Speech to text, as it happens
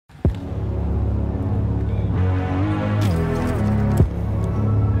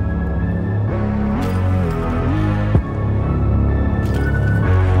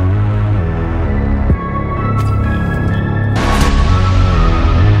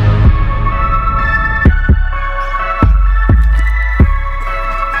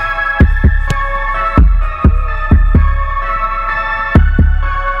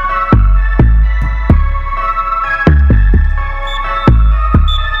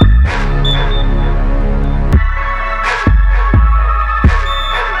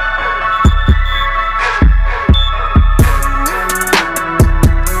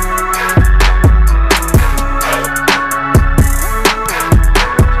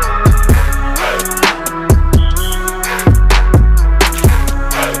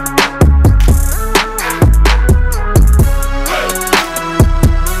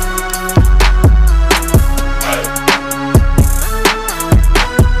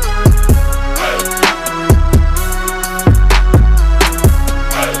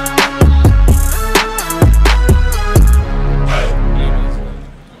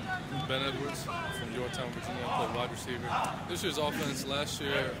offense. Last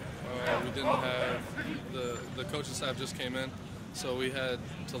year, we didn't have the coaching staff just came in, so we had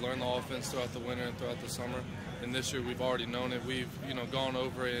to learn the offense throughout the winter and throughout the summer. And this year, we've already known it. We've gone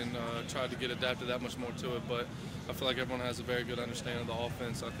over it and tried to get adapted that much more to it. But I feel like everyone has a very good understanding of the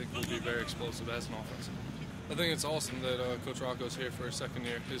offense. I think we'll be very explosive as an offense. I think it's awesome that Coach Rocco's here for his second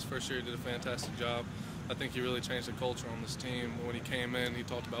year. His first year, he did a fantastic job. I think he really changed the culture on this team. When he came in, he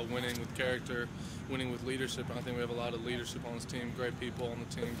talked about winning with character, winning with leadership, and I think we have a lot of leadership on this team, great people on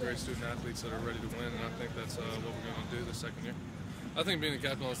the team, great student athletes that are ready to win, and I think that's what we're going to do this second year. I think being a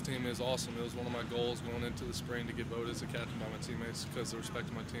captain on this team is awesome. It was one of my goals going into the spring to get voted as a captain by my teammates because the respect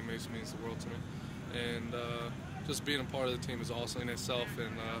of my teammates means the world to me. And just being a part of the team is awesome in itself,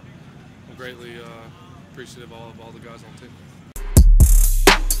 and I'm greatly appreciative of all the guys on the team.